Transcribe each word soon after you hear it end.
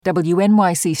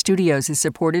WNYC Studios is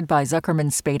supported by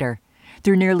Zuckerman Spader.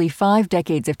 Through nearly 5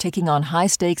 decades of taking on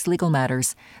high-stakes legal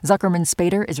matters, Zuckerman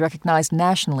Spader is recognized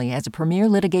nationally as a premier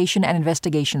litigation and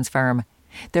investigations firm.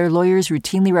 Their lawyers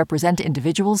routinely represent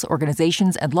individuals,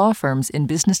 organizations, and law firms in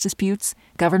business disputes,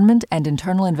 government and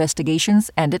internal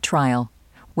investigations, and at trial.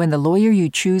 When the lawyer you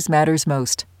choose matters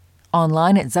most.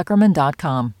 Online at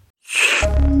Zuckerman.com.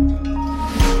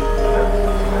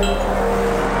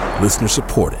 Listener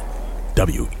supported.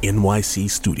 WNYC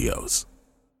Studios.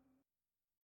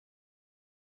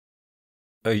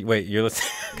 Oh, wait, you're listening?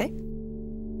 Okay.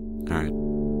 All right.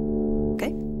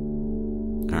 Okay.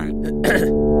 All right.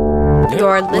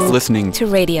 You're Listening to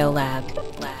Radio Lab.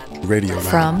 Radio Lab.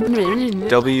 From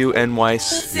WNYC.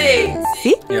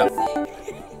 C Yeah.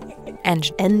 and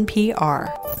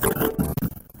NPR.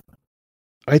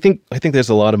 I think there's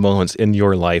a lot of moments in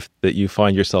your life that you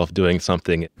find yourself doing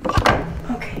something.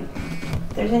 Okay.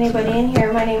 If there's anybody in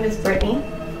here, my name is Brittany.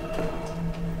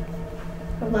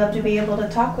 I'd love to be able to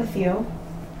talk with you.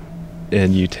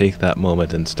 And you take that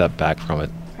moment and step back from it.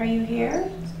 Are you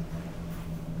here?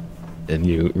 And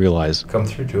you realize, Come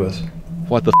through to us.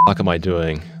 what the fuck am I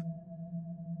doing?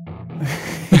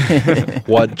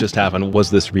 What just happened? Was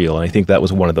this real? And I think that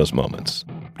was one of those moments.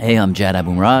 Hey, I'm Jad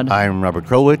Abumrad. I'm Robert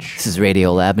Krulwich. This is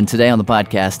Radio Lab, and today on the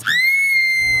podcast,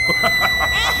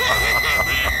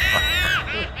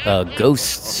 a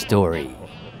ghost story.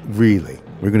 Really?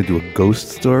 We're going to do a ghost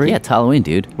story? Yeah, it's Halloween,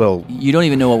 dude. Well, You don't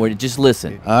even know what we're... Just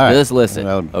listen. all right. Just listen,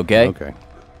 Well, okay? Okay.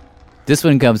 This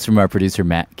one comes from our producer,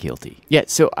 Matt Keelty. Yeah,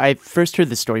 so I first heard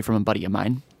this story from a buddy of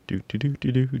mine. Do.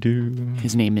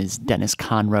 His name is Dennis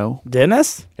Conroe.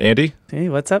 Dennis? Andy? Hey,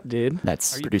 what's up, dude?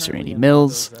 That's producer Andy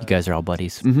Mills. You guys are all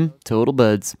buddies. Mm-hmm. Total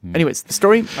buds. Anyways, the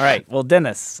story, All right, well,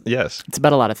 Dennis. Yes. it's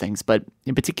about a lot of things, but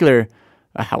in particular,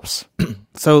 a house.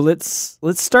 So let's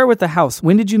start with the house.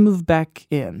 When did you move back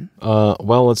in?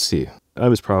 Well, let's see. I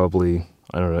was probably,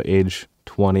 I don't know, age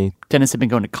 20. Dennis had been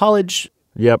going to college.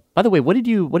 Yep. By the way, what did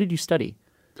you study?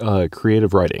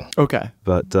 Creative writing. Okay.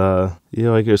 But,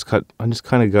 I just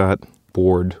kind of got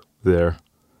bored there.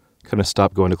 Kind of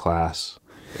stopped going to class.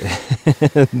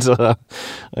 And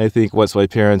I think once my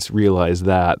parents realized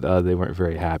that, they weren't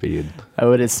very happy. I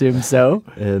would assume so.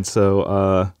 And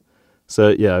so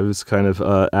I was kind of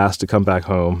asked to come back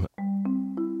home.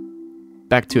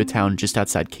 Back to a town just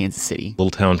outside Kansas City.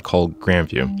 Little town called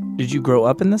Grandview. Did you grow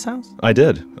up in this house? I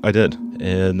did.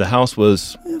 And the house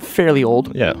was, Fairly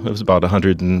old. it was about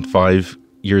 105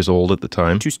 years old at the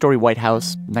time. 2-story white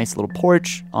house, nice little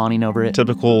porch, awning over it.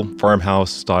 Typical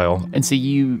farmhouse style. And so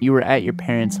you were at your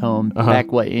parents' home back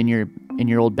in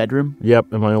your old bedroom? Yep,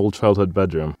 in my old childhood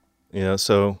bedroom.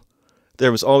 So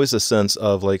there was always a sense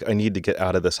of like, I need to get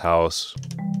out of this house.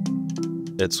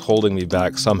 It's holding me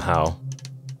back somehow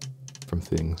from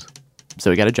things. So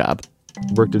we got a job.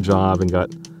 Worked a job and got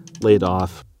laid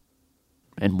off.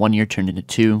 And 1 year turned into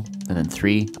 2, and then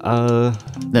 3,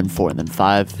 then 4, and then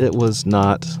 5. It was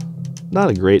not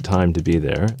a great time to be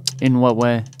there. In what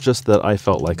way? Just that I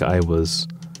felt like I was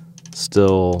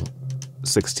still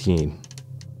 16.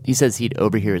 He says he'd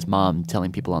overhear his mom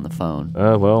telling people on the phone.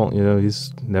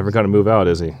 He's never going to move out,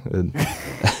 is he? And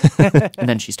And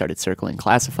then she started circling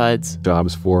classifieds.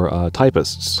 jobs for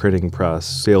typists, printing press,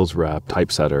 sales rep,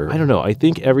 typesetter. I don't know. I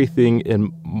think everything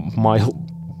in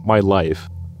my life,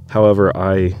 however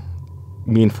I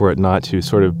mean for it not to,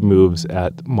 sort of moves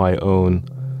at my own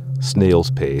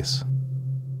snail's pace.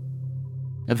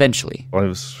 Eventually. I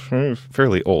was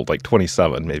fairly old, like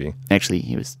 27 maybe. Actually,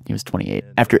 he was 28.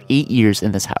 After 8 years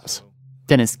in this house,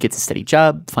 Dennis gets a steady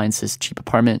job, finds this cheap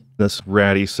apartment. This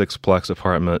ratty sixplex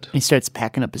apartment. And he starts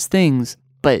packing up his things.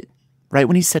 But right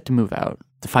when he's set to move out,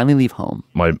 to finally leave home,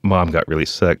 My mom got really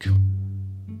sick.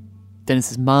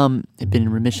 Dennis's mom had been in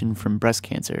remission from breast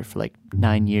cancer for like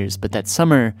 9 years. But that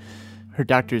summer, her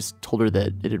doctors told her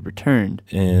that it had returned.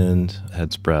 And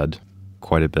had spread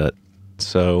quite a bit.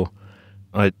 So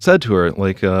I said to her,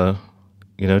 like, do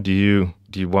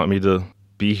you want me to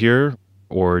be here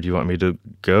or do you want me to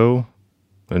go?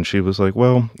 And she was like,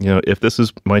 well, if this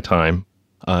is my time,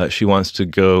 she wants to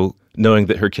go knowing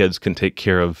that her kids can take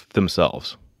care of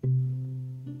themselves.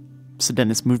 So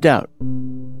Dennis moved out.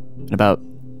 And about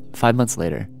 5 months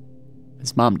later,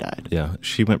 his mom died. Yeah,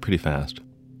 she went pretty fast.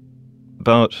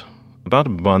 About a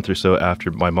month or so after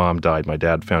my mom died, my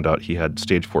dad found out he had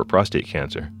stage 4 prostate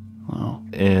cancer. Wow.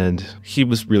 And he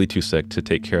was really too sick to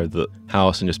take care of the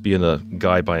house and just being a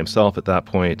guy by himself at that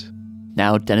point.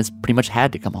 Now Dennis pretty much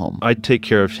had to come home. I'd take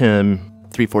care of him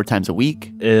 3-4 times a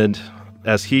week. And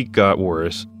as he got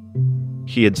worse,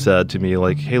 he had said to me,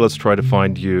 like, hey, let's try to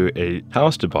find you a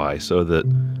house to buy so that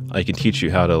I can teach you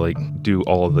how to, like, do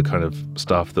all of the kind of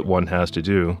stuff that one has to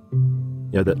do.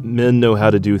 You know, that men know how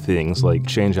to do things like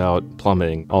change out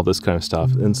plumbing, all this kind of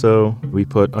stuff. And so we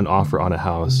put an offer on a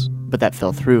house. But that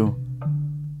fell through.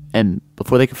 And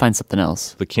before they could find something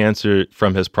else, the cancer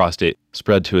from his prostate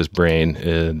spread to his brain.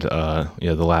 And,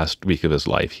 the last week of his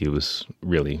life, he was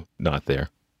really not there.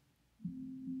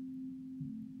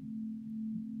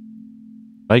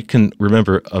 I can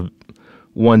remember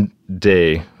one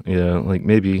day, like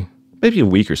maybe a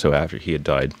week or so after he had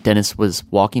died. Dennis was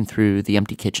walking through the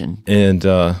empty kitchen. And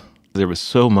there was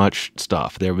so much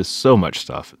stuff.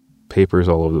 Papers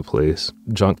all over the place.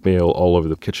 Junk mail all over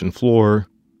the kitchen floor.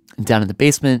 And down in the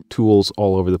basement. Tools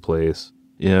all over the place.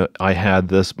 I had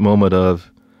this moment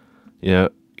of,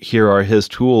 here are his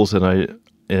tools, and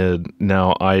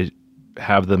now I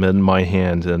have them in my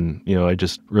hand. And, I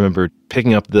just remember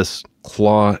picking up this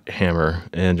claw hammer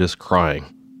and just crying.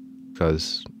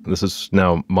 Because this is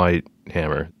now my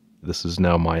hammer. This is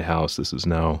now my house. This is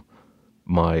now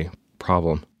my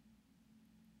problem.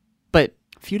 But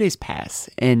a few days pass,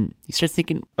 and he starts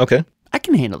thinking, okay, I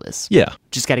can handle this. Yeah.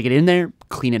 Just got to get in there,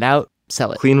 clean it out,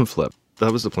 sell it. Clean and flip.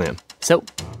 That was the plan. So,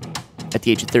 at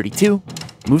the age of 32,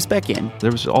 moves back in.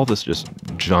 There was all this just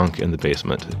junk in the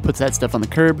basement. Puts that stuff on the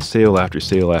curb. Sale after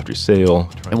sale after sale.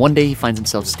 And one day he finds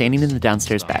himself standing in the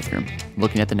downstairs bathroom,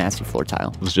 looking at the nasty floor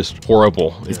tile. It was just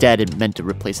horrible. His dad had meant to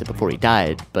replace it before he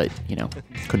died, but,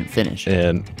 couldn't finish.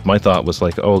 And my thought was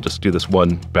like, I'll just do this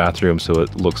one bathroom so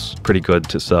it looks pretty good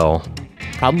to sell.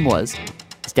 Problem was,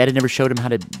 his dad had never showed him how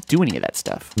to do any of that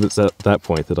stuff. It's at that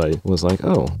point that I was like,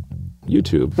 oh,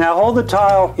 YouTube. Now hold the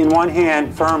tile in one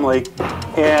hand firmly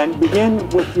and begin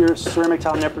with your ceramic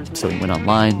tile nippers. So he went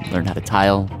online, learned how to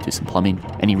tile, do some plumbing,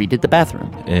 and he redid the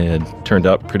bathroom. And turned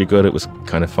out pretty good. It was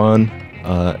kind of fun.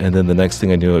 And then the next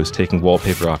thing I knew, I was taking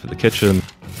wallpaper off of the kitchen.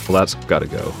 Well, that's got to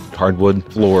go. Hardwood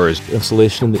floors,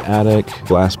 insulation in the attic,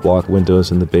 glass block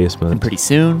windows in the basement. And pretty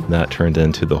soon, that turned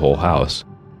into the whole house.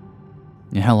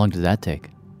 And how long did that take?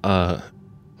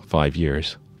 5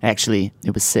 years. Actually,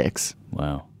 it was 6.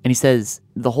 Wow. And he says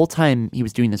the whole time he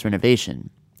was doing this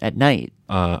renovation, at night,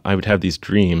 I would have these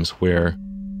dreams where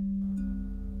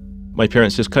my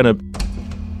parents just kind of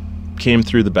came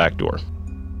through the back door.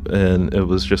 And it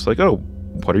was just like, oh,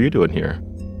 what are you doing here?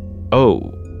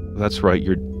 Oh, that's right,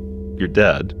 you're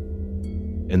dead.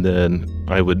 And then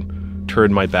I would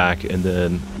turn my back, and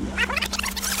then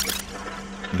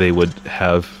they would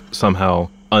have somehow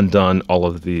undone all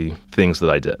of the things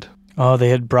that I did. Oh, they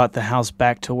had brought the house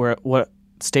back to what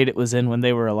state it was in when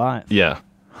they were alive. Yeah.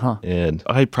 Huh. And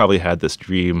I probably had this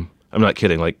dream, I'm not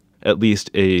kidding, like at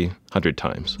least 100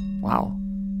 times. Wow.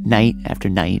 Night after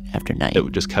night after night.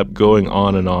 It just kept going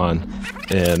on,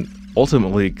 and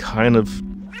ultimately kind of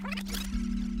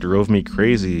drove me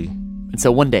crazy. And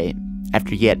so one day,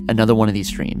 after yet another one of these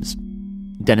dreams,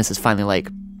 Dennis is finally like,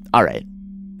 all right,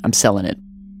 I'm selling it.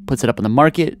 Puts it up on the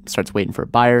market, starts waiting for a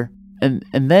buyer, and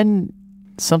then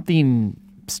something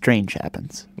strange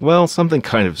happens. Well, something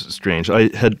kind of strange.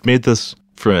 I had made this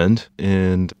friend,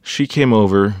 and she came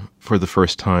over for the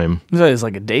first time. So it was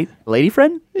like a date? Lady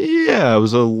friend? Yeah, it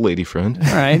was a lady friend.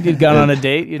 All right, you'd gone on a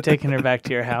date, you'd taken her back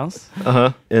to your house.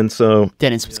 Uh-huh. And so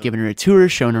Dennis was giving her a tour,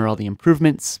 showing her all the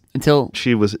improvements, until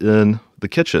she was in the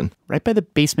kitchen. Right by the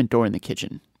basement door in the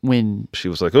kitchen, when she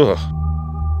was like, ugh,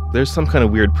 there's some kind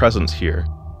of weird presence here.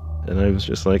 And I was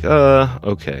just like,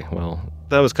 okay, well,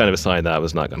 that was kind of a sign that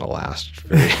was not going to last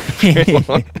very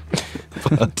long.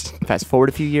 But fast forward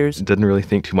a few years. Didn't really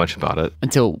think too much about it.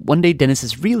 Until one day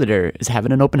Dennis's realtor is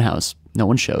having an open house. No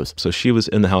one shows. So she was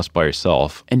in the house by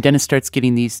herself. And Dennis starts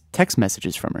getting these text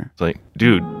messages from her. It's like,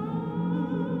 dude,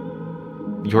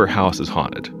 your house is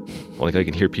haunted. Like, I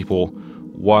can hear people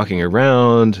walking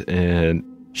around, and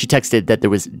she texted that there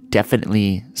was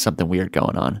definitely something weird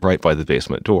going on. Right by the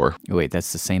basement door. Wait,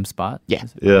 that's the same spot? Yeah.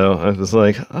 Yeah, I was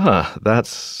like,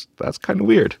 that's kind of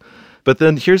weird. But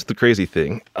then here's the crazy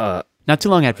thing. Not too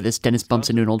long after this, Dennis bumps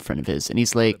into an old friend of his, and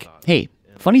he's like, hey,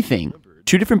 funny thing,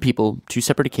 2 different people, 2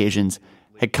 separate occasions,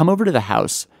 had come over to the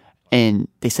house, and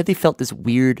they said they felt this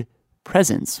weird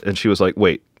presence. And she was like,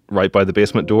 wait, right by the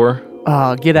basement door?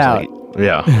 Oh, get out.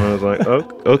 Yeah. I was like,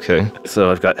 oh, okay.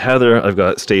 So I've got Heather, I've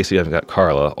got Stacy, I've got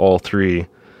Carla, all 3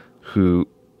 who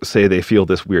say they feel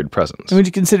this weird presence. Would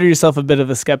you consider yourself a bit of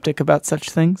a skeptic about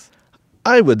such things?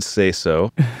 I would say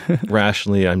so.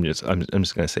 Rationally, I'm just going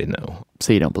to say no.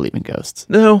 So you don't believe in ghosts?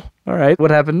 No. All right. What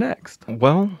happened next?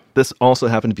 Well, this also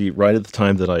happened to be right at the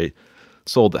time that I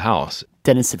sold the house.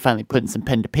 Dennis had finally put in some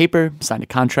pen to paper, signed a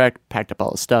contract, packed up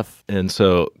all his stuff. And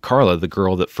so Carla, the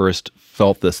girl that first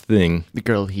felt this thing, the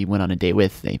girl he went on a date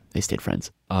with, they stayed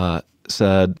friends,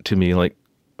 said to me, like,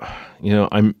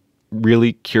 I'm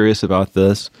really curious about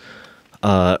this.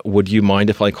 Would you mind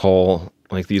if I call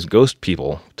like these ghost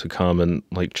people to come and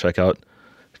like check out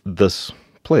this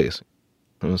place?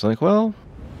 I was like, well,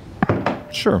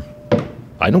 sure.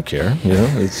 I don't care.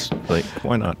 It's like,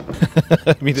 why not?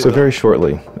 So very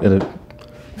shortly, in a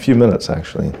few minutes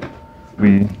actually,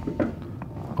 we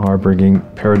are bringing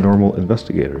paranormal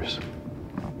investigators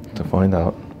to find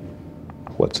out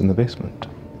what's in the basement.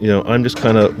 I'm just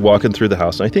kind of walking through the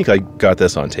house. And I think I got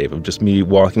this on tape of just me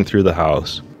walking through the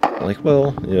house. Like,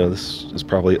 well, this is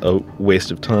probably a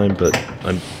waste of time, but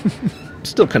I'm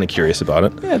still kind of curious about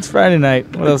it. Yeah, it's Friday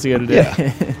night. What else you got to do?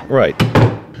 Yeah, right.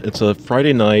 It's a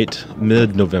Friday night,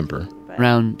 mid-November.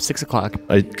 Around 6 o'clock.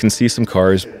 I can see some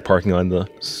cars parking on the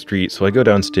street, so I go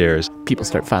downstairs. People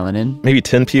start filing in. Maybe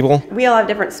 10 people. We all have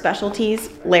different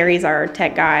specialties. Larry's our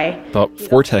tech guy. About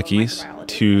 4 techies,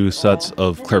 2 sets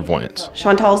of clairvoyants.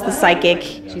 Chantal's the psychic.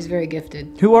 She's very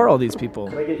gifted. Who are all these people?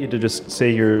 Can I get you to just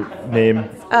say your name?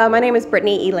 My name is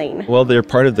Brittany Elaine. Well, they're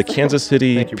part of the Kansas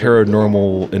City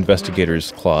Paranormal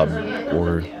Investigators Club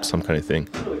or some kind of thing.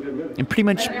 And pretty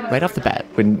much right off the bat.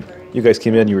 When you guys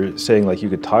came in, you were saying like you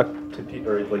could talk to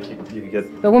people, or like you could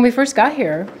get... But when we first got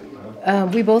here,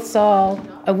 we both saw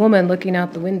a woman looking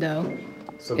out the window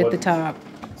at the top.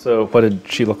 So what did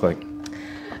she look like?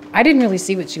 I didn't really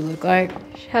see what she looked like.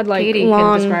 She had like Katie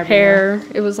long can describe hair.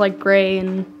 It was like gray,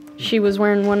 and she was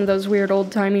wearing one of those weird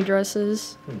old-timey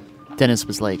dresses. Dennis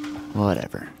was like,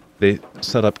 whatever. They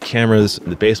set up cameras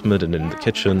in the basement and in the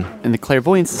kitchen. And the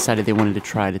clairvoyants decided they wanted to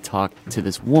try to talk to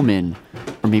this woman,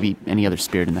 or maybe any other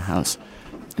spirit in the house.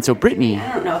 And so Brittany,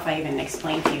 I don't know if I even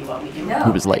explained to you what we do.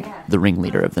 who was like the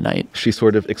ringleader of the night, she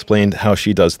sort of explained how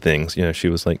she does things. She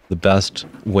was like the best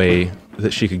way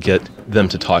that she could get them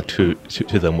to talk to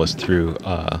them was through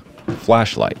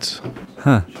flashlights.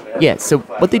 Huh. Yeah, so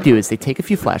what they do is they take a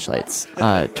few flashlights,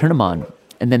 turn them on,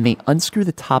 and then they unscrew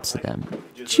the tops of them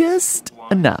just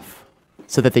enough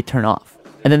so that they turn off.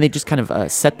 And then they just kind of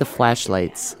set the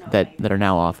flashlights that are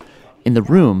now off in the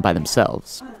room by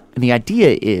themselves. And the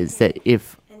idea is that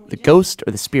if the ghost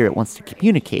or the spirit wants to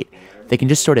communicate, they can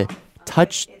just sort of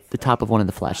touch the top of one of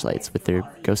the flashlights with their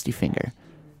ghosty finger,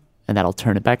 and that'll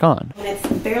turn it back on. When it's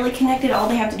barely connected, all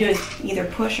they have to do is either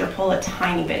push or pull a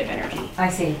tiny bit of energy. I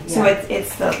see. Yeah. So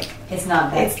it's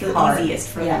the hard. easiest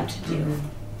for them to do.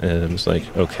 Mm-hmm. And it was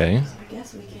like, okay.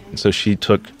 And so she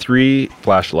took 3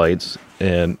 flashlights,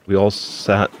 and we all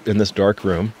sat in this dark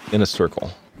room in a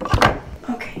circle.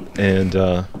 Okay. And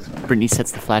Brittany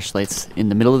sets the flashlights in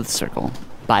the middle of the circle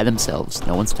by themselves.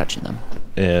 No one's touching them.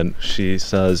 And she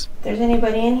says, If there's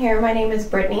anybody in here, my name is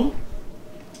Brittany.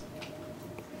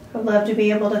 I'd love to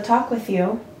be able to talk with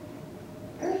you.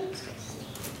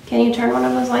 Can you turn one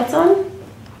of those lights on?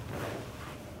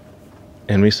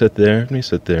 and we sit there, and we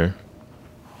sit there.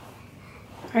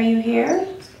 Are you here?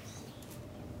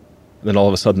 Then all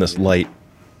of a sudden this light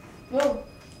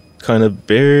kind of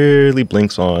barely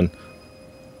blinks on.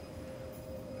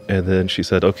 And then she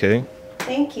said, okay,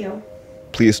 Thank you.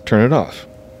 please turn it off.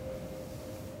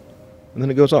 And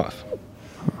then it goes off.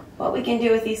 What we can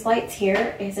do with these lights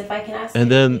here is if I can ask...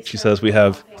 And then she says, we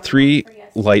have 3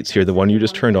 lights here. The one you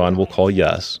just turned on, we'll call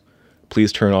yes.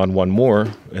 Please turn on one more,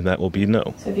 and that will be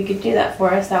no. So if you could do that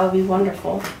for us, that would be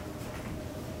wonderful.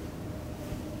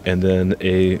 And then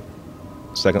a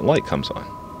second light comes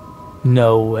on.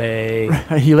 No way.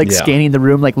 Are you like Yeah. scanning the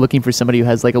room, like looking for somebody who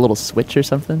has like a little switch or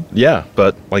something? Yeah,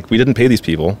 but like we didn't pay these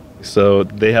people, so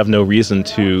they have no reason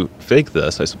to fake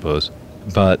this, I suppose.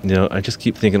 But, you know, I just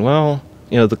keep thinking, well,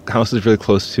 you know, the house is really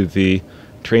close to the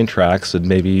train tracks, and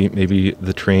maybe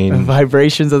the train... The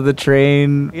vibrations of the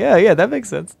train. Yeah, that makes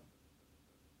sense.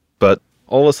 But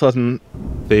all of a sudden,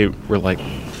 they were like,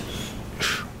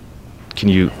 can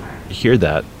you hear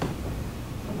that?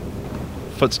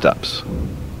 Footsteps.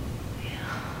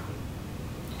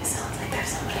 It sounds like there's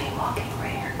somebody walking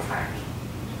right here in front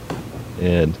of me.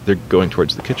 And they're going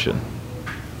towards the kitchen.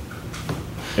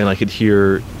 And I could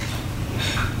hear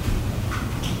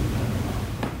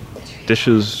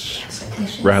dishes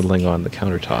rattling on the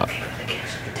countertop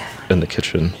in the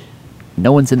kitchen.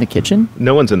 No one's in the kitchen?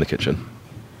 No one's in the kitchen.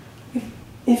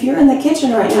 If you're in the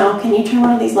kitchen right now, can you turn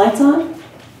one of these lights on?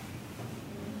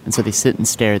 And so they sit and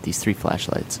stare at these 3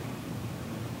 flashlights.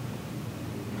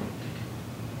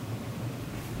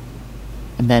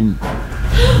 And then...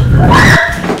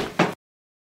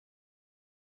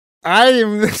 I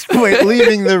am at this point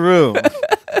leaving the room.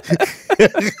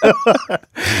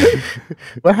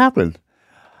 What happened?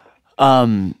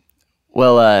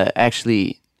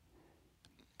 Actually,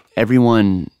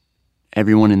 everyone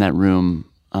in that room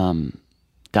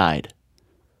died,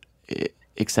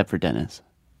 except for Dennis.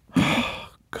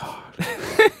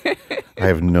 I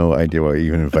have no idea why I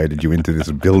even invited you into this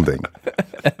building.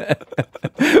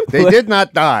 They did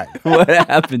not die. What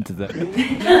happened to them?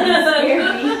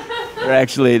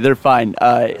 They're fine.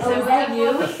 So is that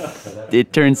you?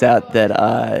 It turns out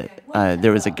that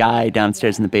there was a guy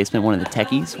downstairs in the basement, one of the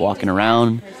techies, walking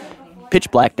around, pitch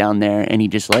black down there, and he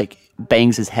just like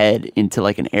bangs his head into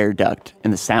like an air duct,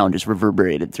 and the sound just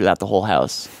reverberated throughout the whole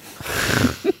house.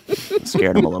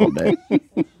 Scared him a little bit.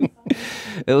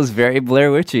 It was very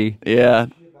Blair Witchy. Yeah.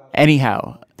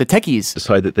 Anyhow, the techies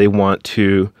decide that they want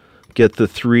to get the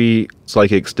 3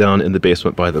 psychics down in the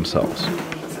basement by themselves.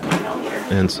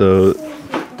 And so,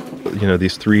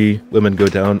 these 3 women go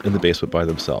down in the basement by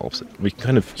themselves. We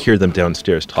kind of hear them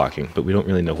downstairs talking, but we don't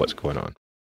really know what's going on.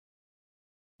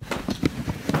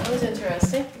 That was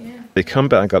interesting. Yeah. They come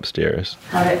back upstairs.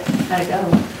 How'd it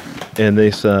go? And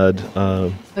they said...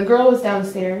 The girl was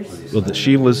downstairs. Well,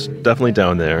 she was definitely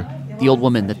down there. The old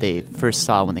woman that they first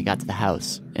saw when they got to the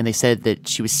house. And they said that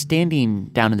she was standing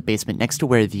down in the basement next to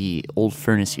where the old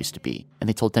furnace used to be. And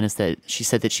they told Dennis that she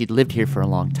said that she'd lived here for a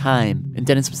long time. And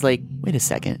Dennis was like, wait a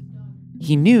second.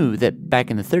 He knew that back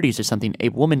in the 30s or something, a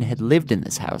woman had lived in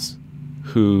this house.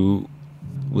 Who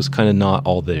was kind of not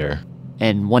all there.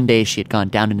 And one day she had gone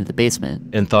down into the basement.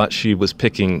 And thought she was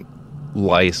picking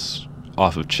lice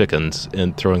off of chickens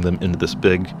and throwing them into this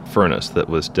big furnace that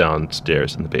was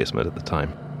downstairs in the basement at the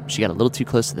time. She got a little too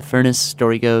close to the furnace,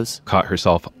 story goes. Caught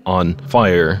herself on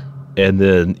fire and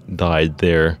then died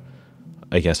there,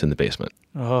 I guess, in the basement.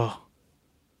 Oh.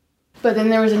 But then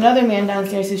there was another man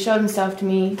downstairs who showed himself to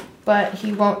me, but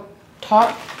he won't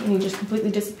talk, and he just completely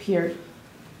disappeared.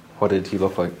 What did he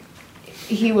look like?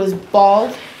 He was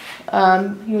bald.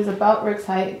 He was about Rick's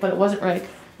height, but it wasn't Rick.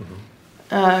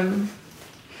 Did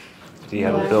he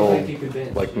have a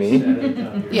build like me?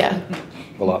 Yeah.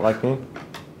 A lot like me?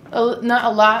 Not a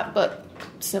lot, but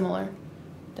similar.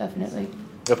 Definitely.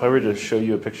 If I were to show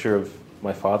you a picture of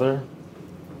my father,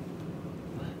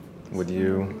 would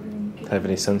you have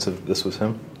any sense of this was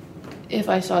him? If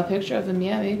I saw a picture of him,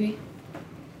 yeah, maybe.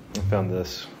 I found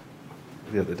this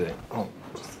the other day. Oh.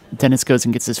 Dennis goes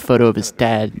and gets this photo of his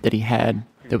dad that he had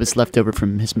that was left over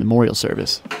from his memorial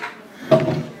service.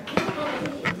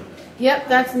 Yep,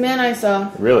 that's the man I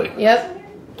saw. Really? Yep.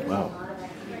 Wow.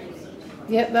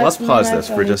 Yep, that's Let's the man pause I this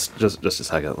saw. for just a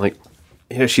second. Like,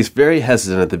 she's very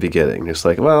hesitant at the beginning. Just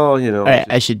like, well, All right,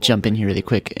 I should jump in here really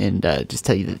quick and just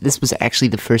tell you that this was actually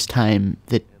the first time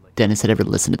that Dennis had ever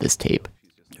listened to this tape.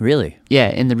 Really? Yeah,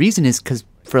 and the reason is because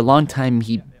for a long time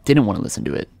he didn't want to listen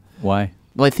to it. Why?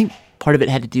 Well, I think part of it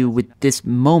had to do with this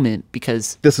moment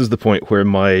because... This is the point where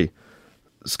my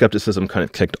skepticism kind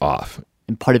of kicked off.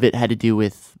 And part of it had to do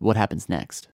with what happens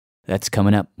next. That's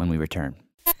coming up when we return.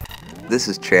 This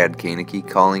is Chad Koeneke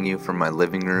calling you from my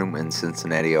living room in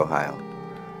Cincinnati, Ohio.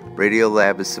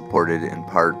 Radiolab is supported in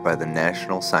part by the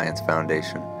National Science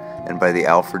Foundation and by the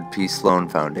Alfred P. Sloan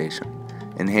Foundation,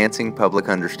 enhancing public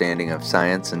understanding of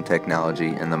science and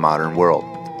technology in the modern world.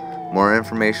 More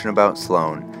information about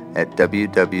Sloan at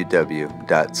www.sloan.org.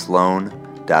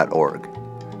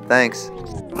 Thanks.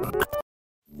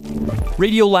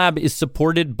 Radiolab is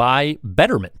supported by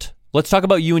Betterment. Let's talk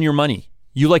about you and your money.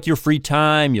 You like your free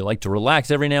time, you like to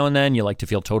relax every now and then, you like to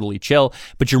feel totally chill,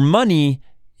 but your money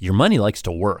likes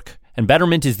to work. And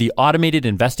Betterment is the automated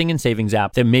investing and savings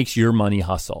app that makes your money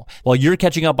hustle. While you're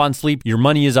catching up on sleep, your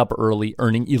money is up early,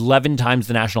 earning 11 times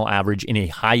the national average in a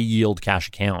high-yield cash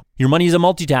account. Your money is a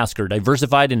multitasker,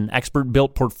 diversified in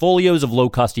expert-built portfolios of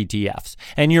low-cost ETFs.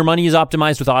 And your money is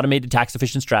optimized with automated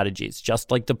tax-efficient strategies, just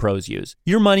like the pros use.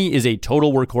 Your money is a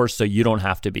total workhorse, so you don't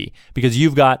have to be, because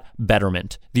you've got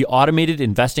Betterment, the automated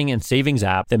investing and savings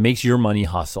app that makes your money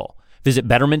hustle. Visit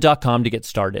Betterment.com to get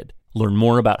started. Learn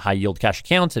more about high-yield cash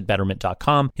accounts at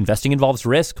Betterment.com. Investing involves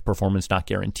risk, performance not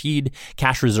guaranteed.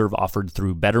 Cash reserve offered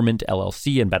through Betterment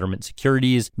LLC and Betterment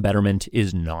Securities. Betterment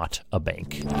is not a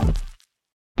bank.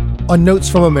 On Notes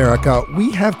from America,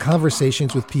 we have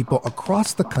conversations with people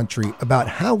across the country about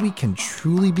how we can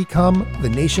truly become the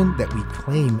nation that we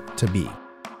claim to be.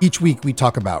 Each week, we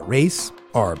talk about race,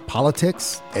 our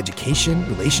politics, education,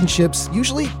 relationships,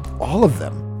 usually all of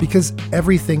them, because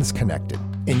everything's connected.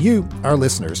 And you, our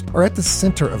listeners, are at the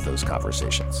center of those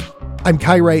conversations. I'm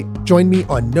Kai Wright. Join me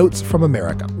on Notes from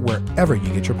America, wherever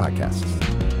you get your podcasts.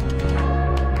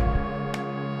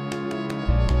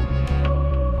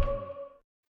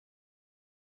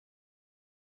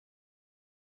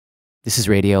 This is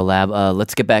Radiolab.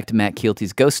 Let's get back to Matt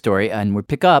Keelty's ghost story, and we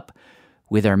pick up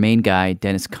with our main guy,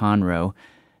 Dennis Conroe,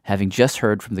 having just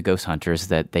heard from the ghost hunters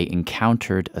that they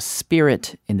encountered a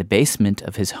spirit in the basement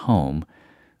of his home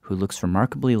who looks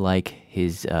remarkably like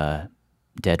his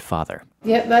dead father.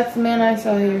 Yep, that's the man I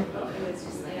saw here.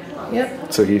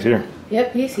 Yep. So he's here.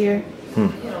 Yep, he's here.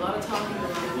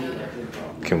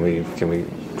 Can we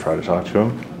try to talk to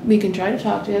him? We can try to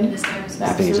talk to him. You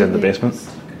think he's in the basement?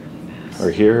 Or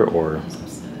here, or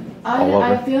all over?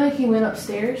 I feel like he went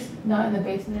upstairs, not in the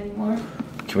basement anymore.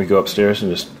 Can we go upstairs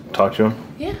and just talk to him?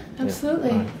 Yeah,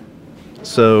 absolutely.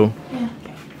 So,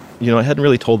 Yeah. I hadn't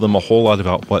really told them a whole lot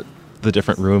about what the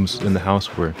different rooms in the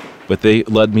house were, but they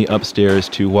led me upstairs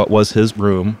to what was his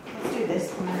room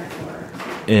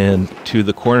and to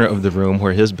the corner of the room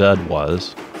where his bed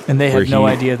was. And they had no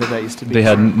idea that used to be. They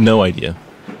had no idea.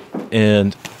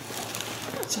 And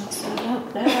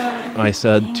I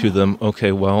said to them,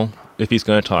 okay, well, if he's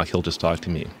going to talk, he'll just talk to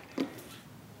me.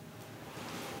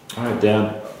 All right,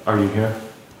 Dad, are you here?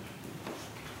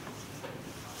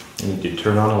 I need you to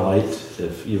turn on a light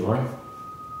if you are.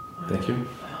 Thank you.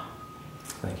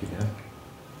 Thank you, Dad.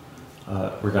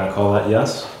 We're going to call that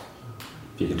yes.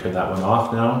 If you can turn that one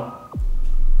off now.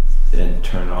 And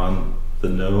turn on the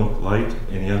no light,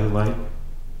 any other light,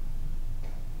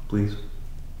 please.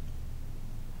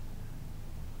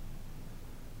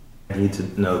 I need to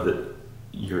know that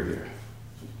you're here.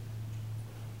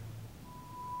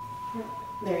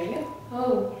 There you go.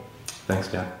 Oh. Thanks,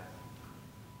 Dad.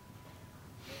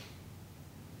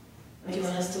 Do you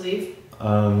want us to leave?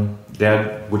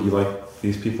 Dad, would you like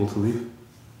these people to leave?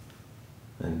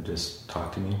 And just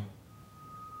talk to me?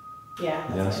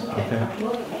 Yeah. Yes? Okay.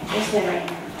 We'll stay right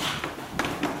here.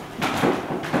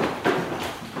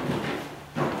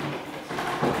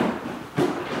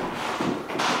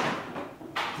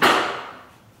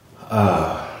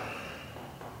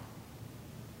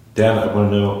 Dad, I want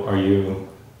to know, are you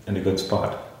in a good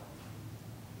spot?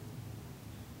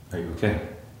 Are you okay?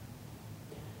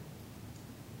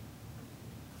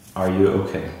 Are you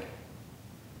okay?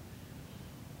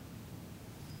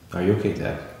 Are you okay,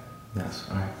 Dad? Yes,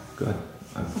 all right, good.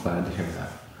 I'm glad to hear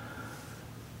that.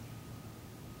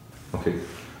 Okay,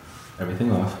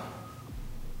 everything off.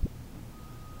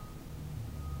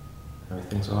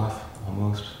 Everything's off,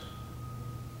 almost.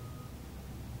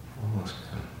 Almost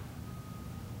good.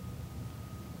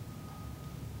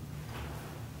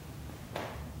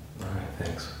 All right,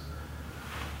 thanks.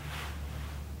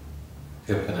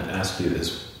 Okay, I'm gonna ask you,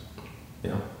 is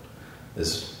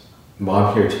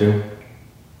Mom here too?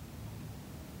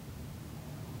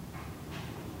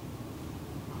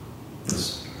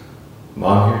 Is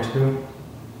Mom here too?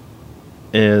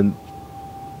 And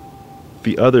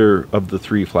the other of the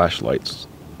three flashlights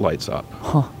lights up.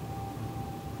 Huh.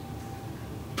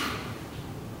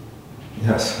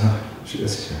 Yes, she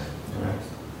is here. All right.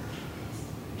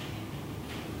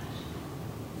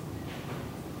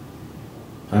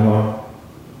 Hi, Mom.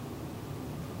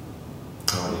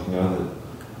 I want you to know that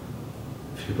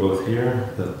if you're both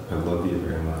here, that I love you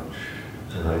very much,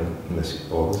 and I miss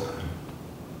you all the time.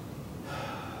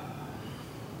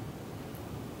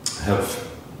 I have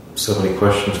so many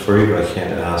questions for you, but I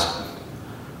can't ask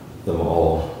them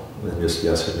all in just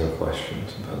yes or no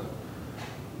questions.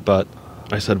 But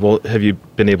I said, well, have you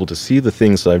been able to see the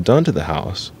things that I've done to the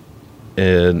house?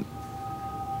 And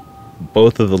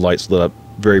both of the lights lit up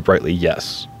very brightly,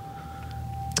 yes.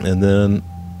 And then...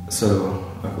 So,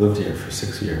 I've lived here for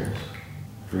 6 years.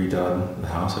 I've redone the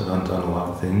house. I've done a lot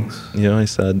of things. I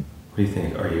said... What do you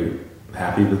think? Are you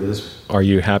happy with this? Are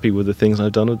you happy with the things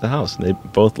I've done with the house? And they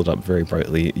both lit up very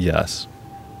brightly, yes.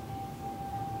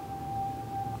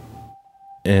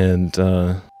 And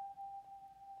I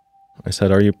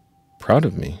said, are you proud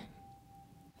of me?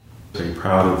 Are you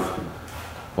proud of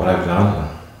what I've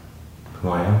done, who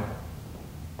I am,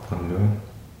 what I'm doing?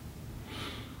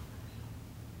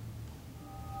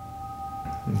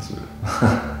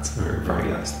 It's a very bright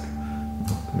yes.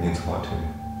 It means a lot to me.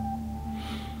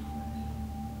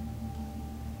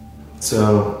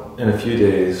 So, in a few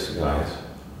days, guys,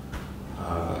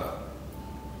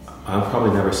 I'll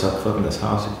probably never set foot in this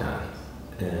house again.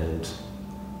 And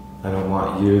I don't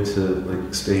want you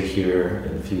to stay here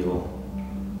and feel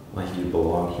like you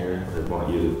belong here. I want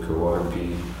you to go out and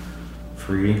be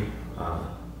free.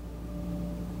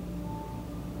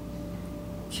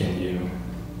 Can you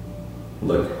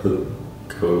let go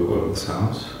of this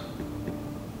house?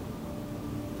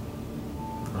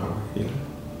 Are you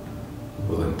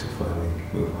willing to finally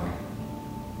move on?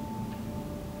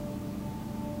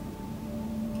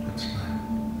 That's fine.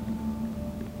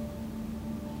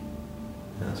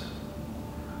 Yes.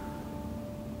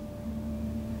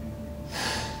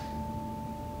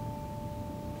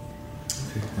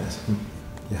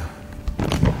 Yeah.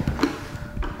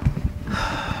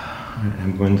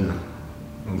 I'm going to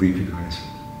leave you guys.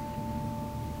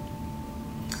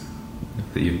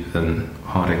 That you've been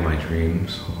haunting my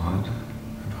dreams a lot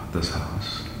about this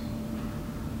house.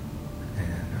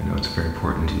 And I know it's very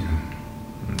important to you.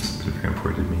 And it's been very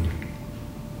important to me.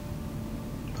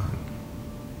 But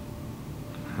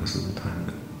this is the time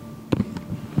that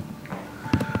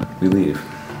we leave.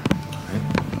 Alright?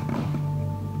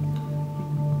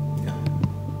 Yeah.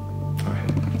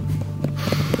 Alright.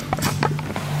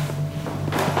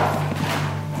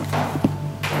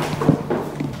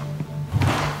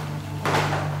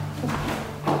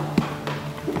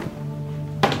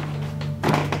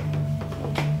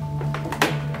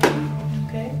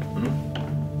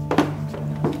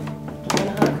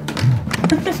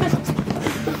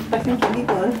 I think you need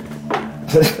one.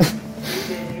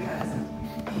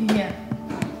 Yeah.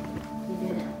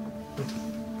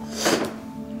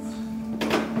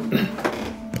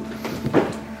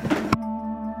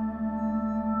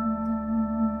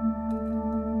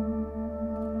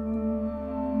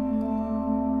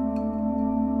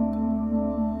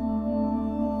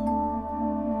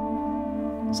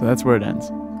 So that's where it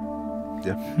ends.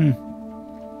 Yeah.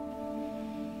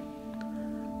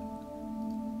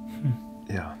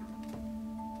 Yeah.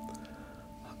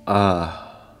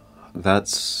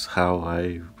 That's how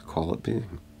I recall it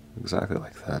being. Exactly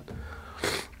like that.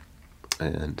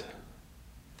 And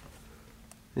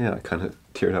yeah, I kind of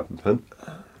teared up a bit.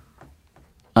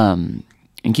 And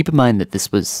keep in mind that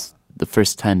this was the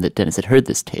first time that Dennis had heard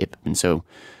this tape, and so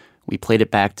we played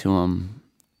it back to him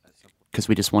because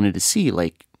we just wanted to see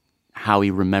like how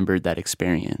he remembered that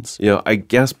experience. You know, I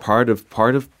guess part of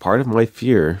my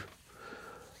fear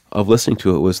of listening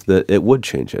to it was that it would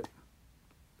change it,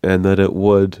 and that it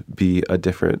would be a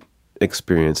different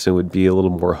experience. It would be a little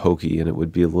more hokey, and it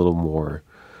would be a little more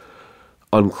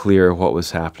unclear what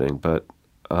was happening. But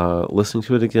listening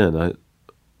to it again,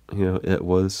 it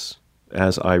was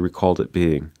as I recalled it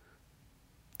being.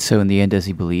 So in the end, does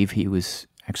he believe he was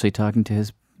actually talking to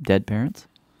his dead parents?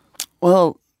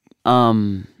 Well,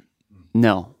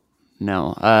 no.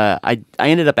 I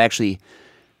ended up actually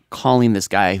calling this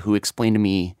guy who explained to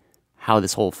me how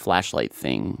this whole flashlight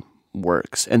thing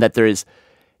works, and that there is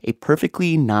a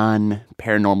perfectly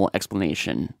non-paranormal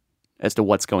explanation as to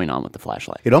what's going on with the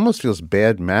flashlight. It almost feels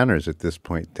bad manners at this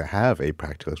point to have a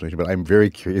practical explanation, but I'm very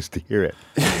curious to hear it.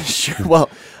 Sure. Well,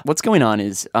 what's going on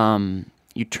is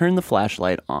you turn the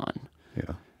flashlight on.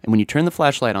 Yeah. And when you turn the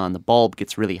flashlight on, the bulb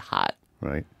gets really hot.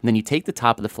 Right. And then you take the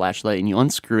top of the flashlight and you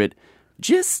unscrew it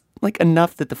just like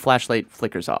enough that the flashlight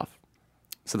flickers off.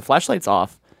 So the flashlight's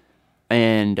off,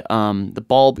 and the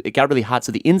bulb, it got really hot,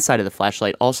 so the inside of the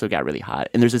flashlight also got really hot.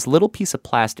 And there's this little piece of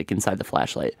plastic inside the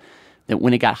flashlight that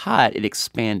when it got hot, it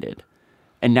expanded.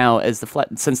 And now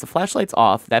since the flashlight's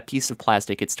off, that piece of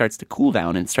plastic, it starts to cool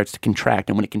down and it starts to contract.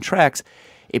 And when it contracts,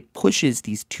 it pushes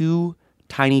these two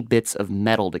tiny bits of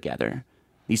metal together.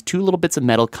 These two little bits of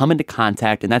metal come into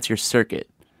contact, and that's your circuit.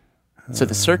 So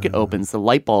the circuit opens, the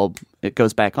light bulb, it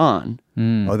goes back on.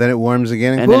 Oh, then it warms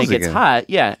again and then cools it gets again. hot,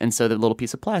 yeah. And so the little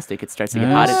piece of plastic, it starts to get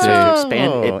hot, it starts to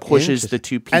expand, it pushes the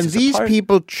two pieces And these apart.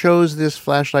 people chose this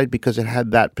flashlight because it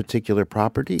had that particular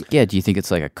property? Yeah, do you think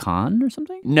it's like a con or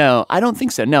something? No, I don't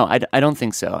think so. No, I don't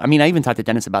think so. I mean, I even talked to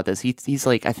Dennis about this. He's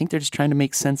like, I think they're just trying to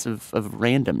make sense of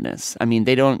randomness. I mean,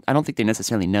 I don't think they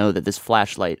necessarily know that this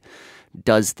flashlight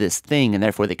does this thing and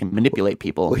therefore they can manipulate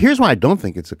people. Well, here's why I don't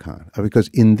think it's a con. Because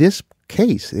in this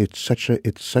case, it's such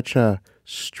a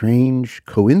strange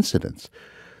coincidence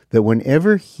that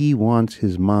whenever he wants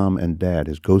his mom and dad,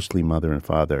 his ghostly mother and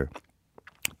father,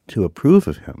 to approve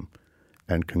of him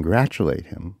and congratulate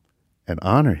him and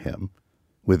honor him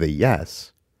with a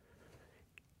yes,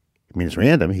 I mean, it's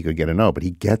random. He could get a no, but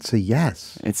he gets a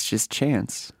yes. It's just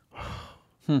chance.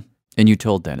 And you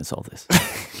told Dennis all this?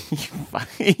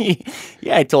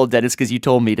 Yeah, I told Dennis because you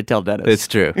told me to tell Dennis. It's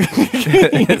true.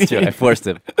 It's true. I forced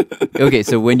him. Okay,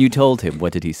 so when you told him,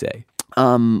 what did he say?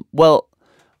 Well,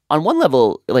 on one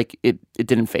level, like it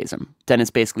didn't faze him. Dennis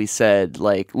basically said,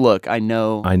 like, look, I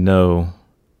know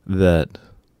that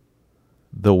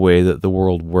the way that the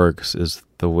world works is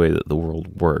the way that the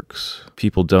world works.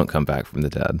 People don't come back from the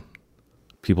dead.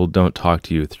 People don't talk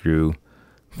to you through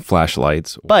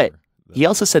flashlights. But he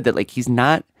also said that, like, he's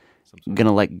not going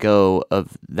to let go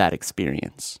of that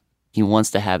experience. He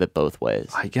wants to have it both ways.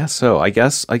 I guess so. I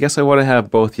guess I want to have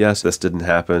both. Yes, this didn't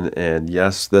happen, and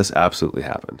yes, this absolutely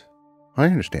happened. I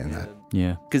understand that.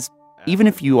 Yeah. Because even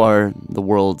if you are the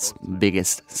world's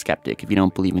biggest skeptic, if you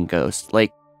don't believe in ghosts,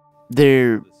 like,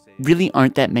 there really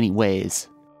aren't that many ways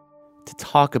to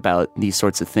talk about these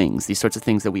sorts of things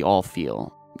that we all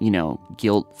feel.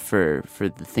 guilt for the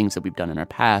things that we've done in our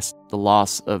past, the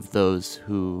loss of those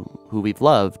who we've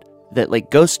loved, that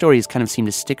like ghost stories kind of seem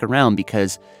to stick around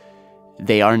because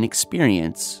they are an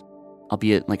experience,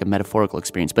 albeit like a metaphorical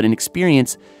experience, but an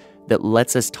experience that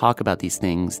lets us talk about these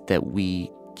things that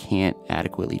we can't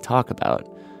adequately talk about.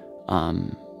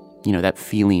 That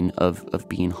feeling of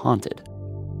being haunted.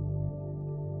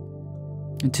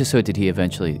 And so did he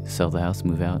eventually sell the house,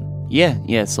 move out?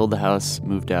 Yeah, sold the house,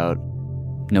 moved out.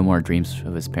 No more dreams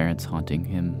of his parents haunting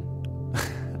him?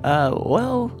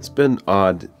 Well... It's been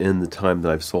odd in the time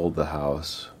that I've sold the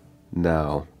house.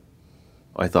 Now,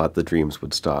 I thought the dreams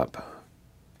would stop.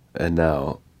 And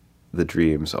now, the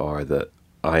dreams are that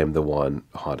I am the one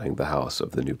haunting the house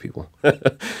of the new people.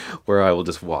 Where I will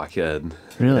just walk in.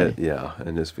 Really?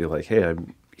 And just be like, hey,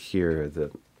 I'm here.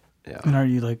 And are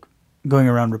you like going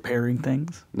around repairing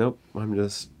things? Nope. I'm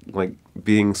just like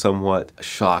being somewhat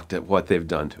shocked at what they've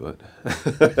done to it.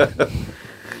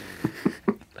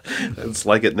 It's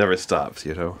like it never stops,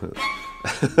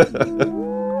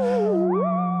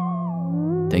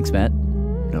 Thanks, Matt.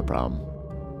 No problem.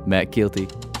 Matt Keelty.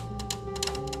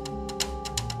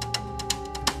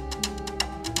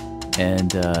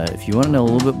 And if you want to know a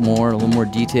little more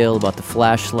detail about the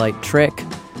flashlight trick,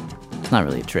 it's not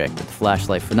really a trick, but the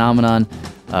flashlight phenomenon,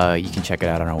 you can check it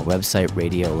out on our website,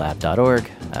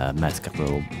 radiolab.org. Matt's got a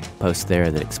little post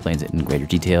there that explains it in greater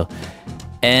detail.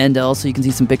 And also you can see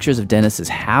some pictures of Dennis's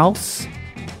house.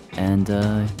 And,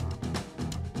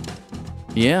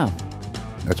 yeah.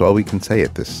 That's all we can say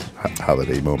at this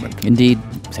holiday moment. Indeed,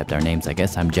 except our names, I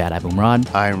guess. I'm Jad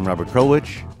Abumrad. I'm Robert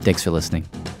Krulwich. Thanks for listening.